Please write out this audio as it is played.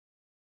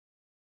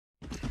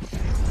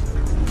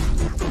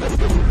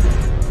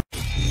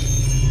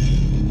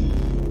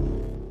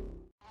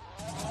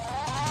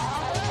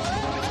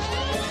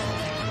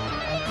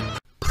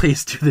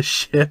please do the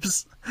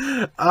ships.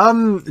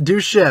 Do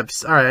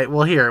ships. All right,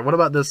 well, here. What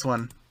about this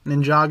one?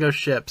 Ninjago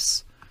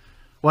ships.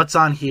 What's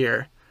on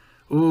here?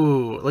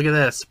 Ooh, look at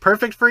this.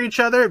 Perfect for each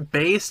other,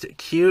 based,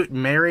 cute,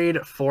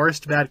 married,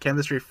 forced, bad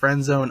chemistry,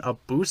 friend zone,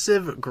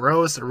 abusive,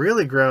 gross,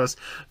 really gross,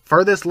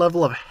 furthest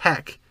level of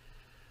heck.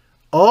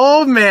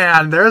 Oh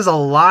man, there's a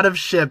lot of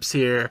ships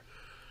here.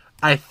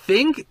 I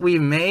think we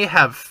may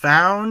have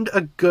found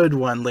a good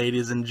one,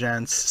 ladies and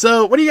gents.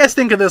 So, what do you guys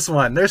think of this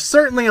one? There's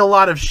certainly a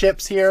lot of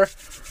ships here.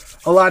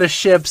 A lot of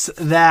ships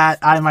that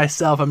I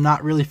myself am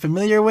not really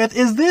familiar with.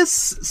 Is this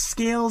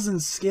Scales and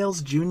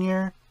Scales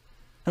Jr.?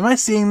 Am I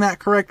seeing that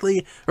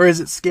correctly? Or is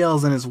it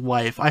Scales and his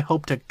wife? I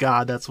hope to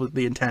God that's what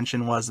the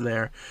intention was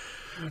there.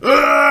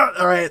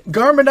 Alright,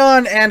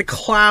 Garmadon and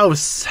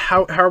Klaus.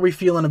 How are we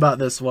feeling about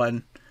this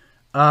one?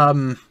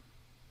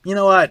 You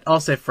know what? I'll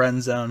say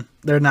friend zone.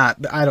 They're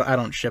not. I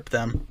don't ship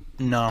them.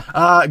 No.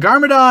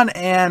 Garmadon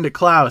and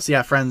Klaus.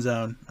 Yeah, friend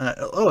zone.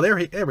 Oh, there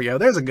we go.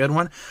 There's a good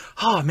one.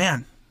 Oh,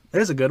 man.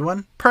 There's a good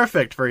one.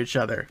 Perfect for each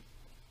other.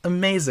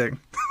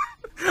 Amazing.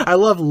 I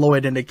love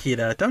Lloyd and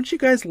Nikita. Don't you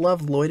guys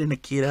love Lloyd and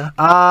Nikita?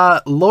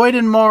 Lloyd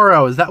and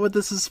Morrow. Is that what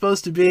this is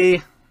supposed to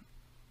be?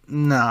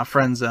 No,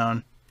 friend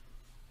zone.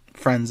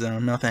 Friend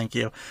zone. No, thank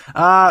you.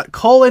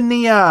 Cole and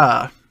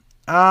Nia.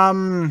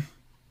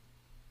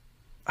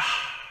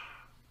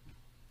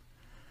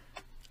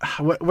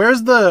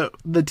 Where's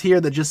the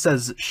tier that just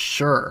says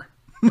sure?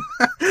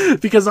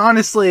 Because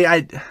honestly,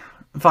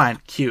 fine,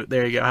 cute.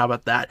 There you go. How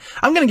about that?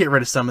 I'm gonna get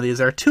rid of some of these.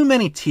 There are too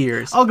many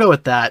tiers. I'll go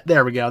with that.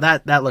 There we go.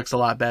 That looks a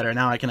lot better.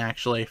 Now I can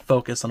actually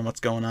focus on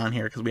what's going on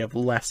here because we have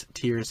less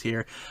tiers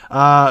here.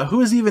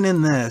 Who is even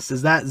in this?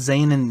 Is that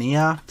Zane and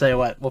Nia? Tell you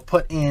what, we'll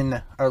put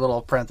in our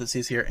little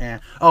parentheses here.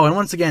 And oh, and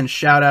once again,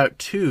 shout out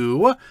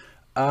to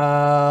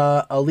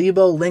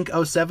Alibo Link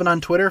 07 on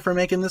Twitter for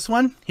making this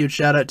one. Huge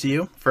shout out to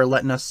you for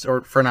letting us,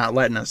 or for not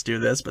letting us do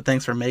this, but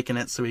thanks for making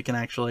it so we can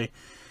actually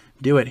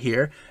do it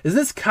here. Is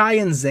this Kai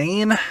and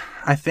Zane?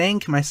 I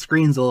think my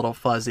screen's a little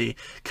fuzzy.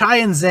 Kai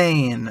and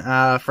Zane,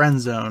 friend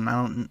zone.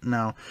 I don't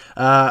know.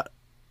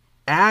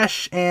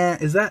 Ash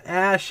and, is that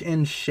Ash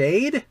and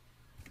Shade?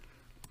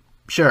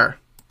 Sure.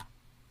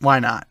 Why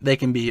not? They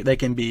can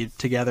be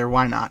together.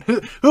 Why not?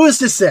 Who is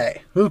to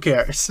say? Who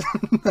cares?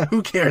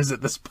 Who cares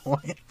at this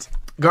point?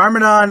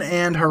 Garmadon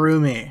and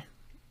Harumi.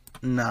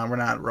 No, we're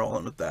not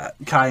rolling with that.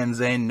 Kai and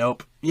Zane,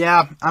 nope.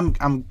 Yeah,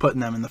 I'm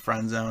putting them in the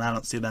friend zone. I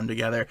don't see them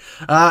together.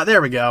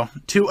 There we go.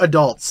 2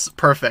 adults.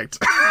 Perfect.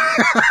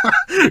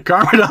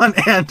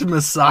 Garmadon and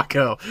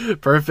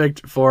Misako.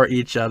 Perfect for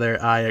each other.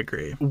 I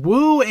agree.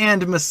 Wu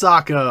and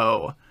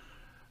Misako.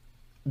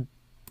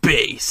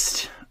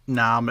 Based.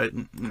 Nah,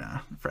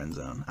 friend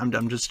zone.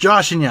 I'm just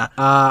joshing ya.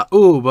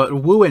 Ooh,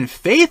 but Wu and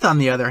Faith, on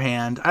the other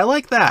hand, I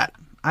like that.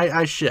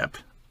 I ship.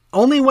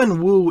 Only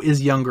when Wu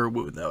is younger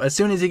Wu, though. As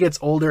soon as he gets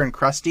older and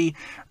crusty,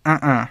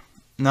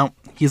 nope,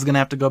 he's gonna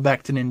have to go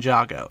back to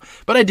Ninjago.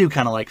 But I do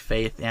kind of like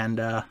Faith and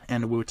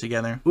Wu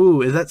together.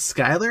 Ooh, is that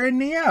Skylar and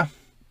Nia?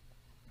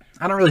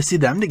 I don't really see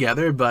them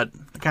together, but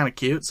they're kind of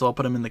cute, so I'll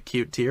put them in the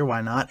cute tier. Why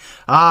not?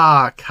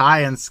 Ah, Kai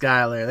and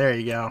Skylar. There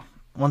you go.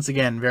 Once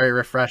again, very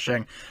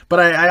refreshing.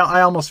 But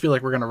I almost feel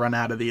like we're going to run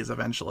out of these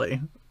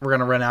eventually. We're going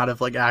to run out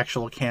of, like,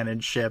 actual canon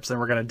ships, and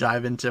we're going to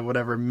dive into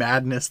whatever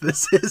madness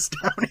this is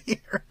down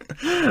here.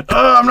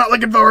 Oh, I'm not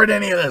looking forward to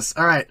any of this.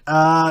 All right.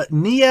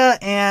 Nia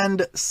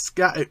and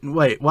Sky...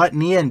 Wait, what?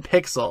 Nia and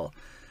Pixel.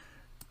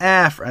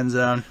 Friend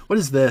zone. What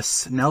is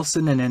this?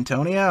 Nelson and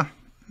Antonia?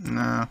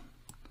 No.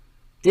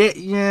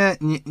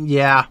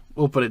 Yeah,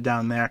 we'll put it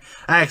down there.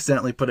 I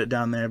accidentally put it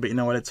down there, but you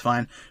know what? It's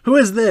fine. Who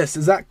is this?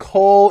 Is that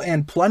Cole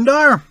and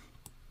Plundar?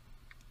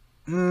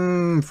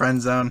 Friend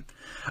zone.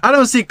 I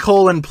don't see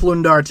Cole and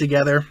Plundar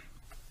together,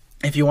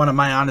 if you wanted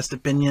my honest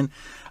opinion.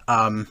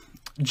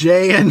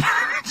 Jay and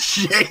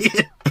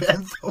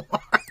Benzor.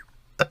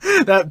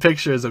 That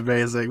picture is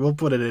amazing. We'll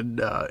put it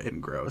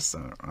in gross.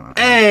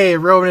 Hey,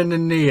 Ronan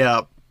and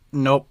Nia.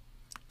 Nope.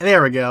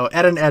 There we go.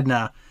 Ed and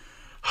Edna.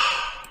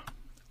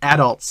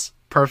 Adults.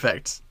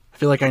 Perfect. I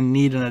feel like I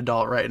need an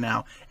adult right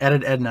now. Ed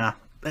and Edna.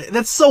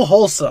 That's so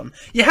wholesome.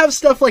 You have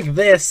stuff like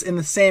this in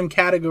the same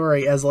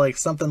category as like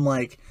something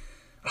like,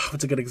 oh,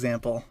 what's a good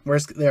example? I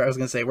was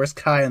gonna say, where's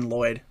Kai and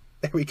Lloyd?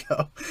 There we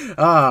go.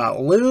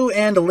 Lou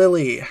and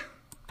Lily.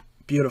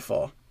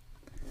 Beautiful.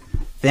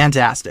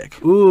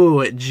 Fantastic.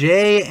 Ooh,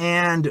 Jay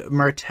and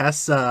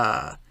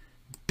Mertessa.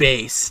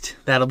 Based.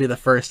 That'll be the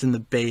first in the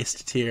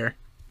based tier.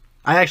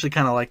 I actually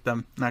kind of like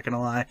them, not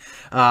gonna lie.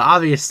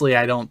 Obviously,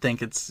 I don't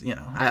think it's, you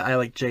know, I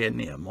like Jay and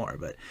Nia more,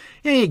 but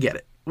yeah, you get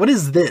it. What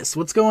is this?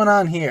 What's going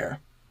on here?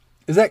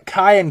 Is that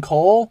Kai and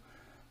Cole?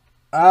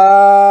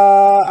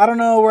 I don't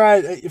know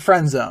where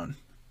friend zone.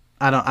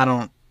 I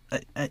don't,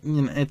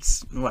 you know,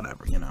 it's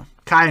whatever, you know.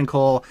 Kai and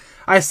Cole,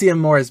 I see them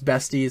more as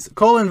besties.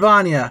 Cole and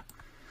Vanya.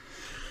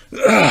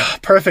 Ugh,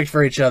 perfect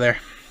for each other.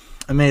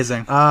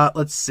 Amazing.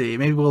 Let's see.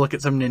 Maybe we'll look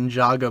at some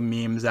Ninjago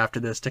memes after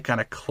this to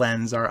kind of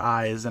cleanse our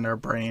eyes and our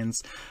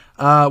brains.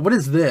 What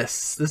is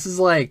this? This is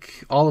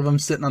like all of them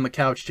sitting on the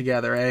couch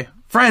together, eh?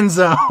 Friend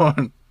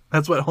zone!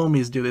 That's what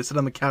homies do. They sit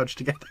on the couch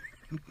together.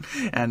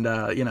 and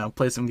you know,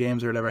 play some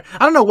games or whatever. I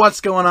don't know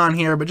what's going on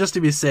here, but just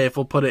to be safe,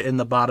 we'll put it in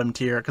the bottom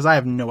tier because I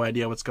have no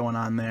idea what's going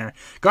on there.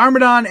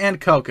 Garmadon and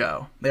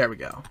Coco. There we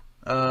go.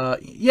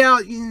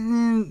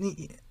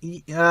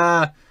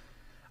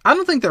 I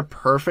don't think they're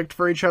perfect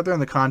for each other in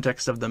the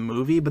context of the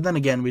movie, but then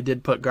again, we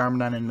did put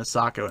Garmadon and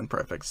Misako in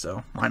perfect,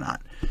 so why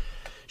not?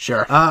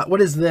 Sure.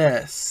 What is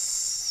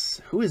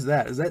this? Who is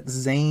that? Is that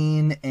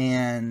Zane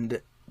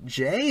and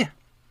Jay?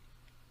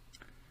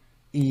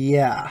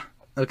 Yeah.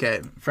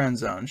 Okay, friend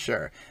zone,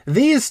 sure.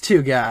 These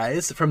two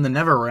guys from the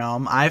Never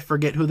Realm, I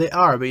forget who they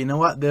are, but you know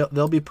what?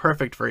 They'll be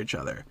perfect for each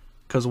other,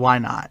 because why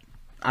not?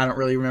 I don't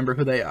really remember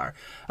who they are.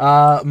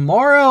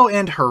 Moro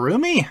and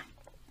Harumi?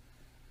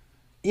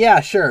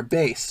 Yeah, sure,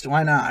 based.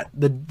 Why not?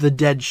 The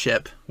dead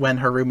ship, when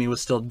Harumi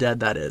was still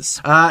dead, that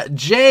is.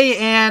 Jay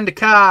and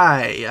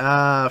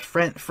Kai.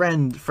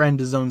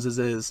 Friend zones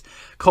is.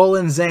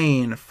 Colin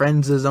Zane.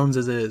 Friends zones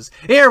is.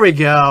 Here we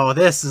go.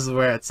 This is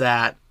where it's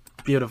at.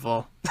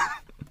 Beautiful.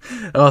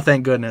 Oh,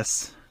 thank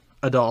goodness.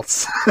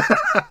 Adults.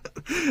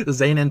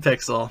 Zane and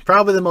Pixel.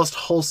 Probably the most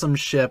wholesome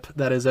ship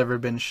that has ever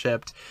been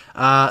shipped.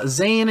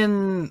 Zane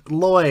and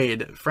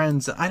Lloyd.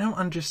 Friends. I don't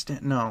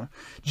understand. No.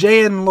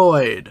 Jay and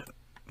Lloyd.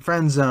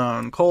 Friend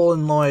zone. Cole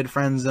and Lloyd,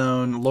 friend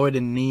zone. Lloyd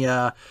and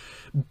Nia,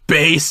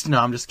 based.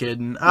 No, I'm just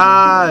kidding.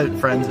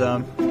 Friend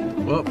zone.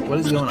 Whoa, what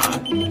is going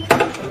on?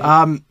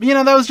 You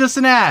know, that was just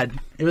an ad.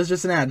 It was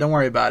just an ad. Don't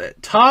worry about it.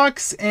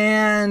 Tox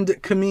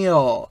and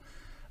Camille,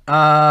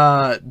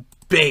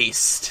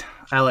 based.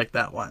 I like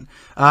that one.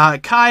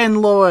 Kai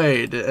and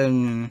Lloyd,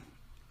 and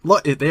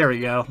there we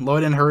go.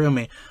 Lloyd and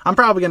Harumi. I'm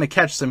probably gonna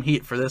catch some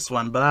heat for this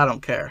one, but I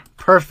don't care.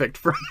 Perfect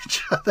for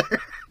each other.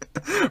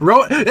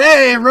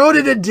 Hey,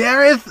 Ronan and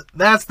Dareth.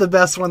 That's the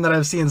best one that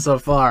I've seen so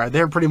far.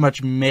 They're pretty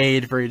much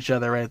made for each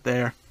other right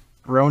there.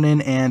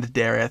 Ronan and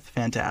Dareth,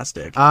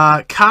 fantastic.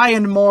 Kai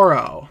and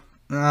Moro.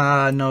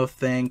 No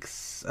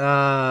thanks.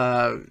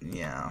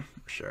 Yeah,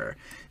 sure.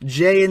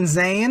 Jay and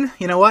Zane.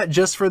 You know what?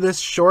 Just for this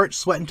short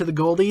Sweat into the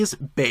Goldies,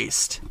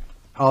 based.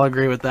 I'll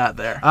agree with that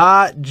there.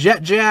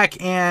 Jet Jack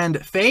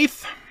and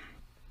Faith.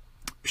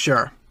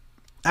 Sure.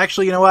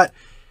 Actually, you know what?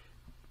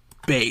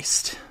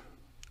 Based.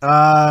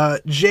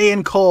 Jay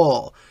and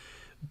Cole,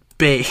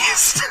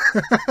 based.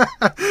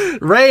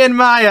 Ray and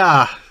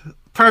Maya,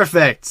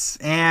 perfect.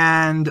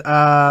 And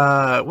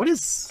what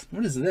is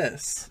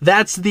this?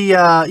 That's the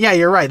yeah,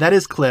 you're right. That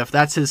is Cliff.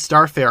 That's his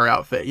Starfarer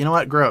outfit. You know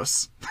what?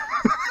 Gross.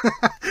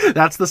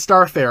 That's the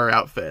Starfarer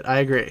outfit. I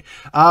agree.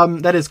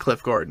 That is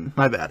Cliff Gordon.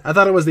 My bad. I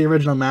thought it was the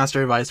original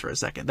Master of Ice for a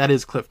second. That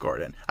is Cliff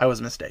Gordon. I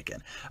was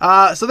mistaken.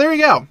 So there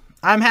you go.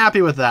 I'm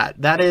happy with that.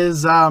 That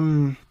is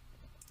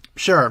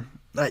sure.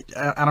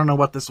 I don't know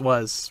what this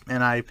was,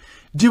 and I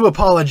do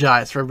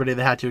apologize for everybody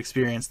that had to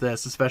experience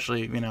this,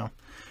 especially, you know,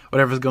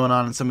 whatever's going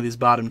on in some of these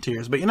bottom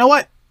tiers. But you know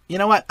what? You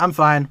know what? I'm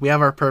fine. We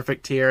have our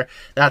perfect tier.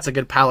 That's a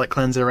good palette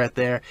cleanser right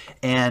there.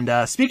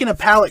 And speaking of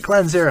palette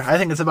cleanser, I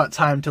think it's about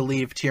time to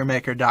leave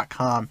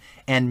tiermaker.com,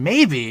 and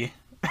maybe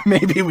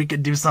we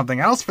could do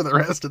something else for the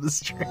rest of the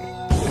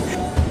stream.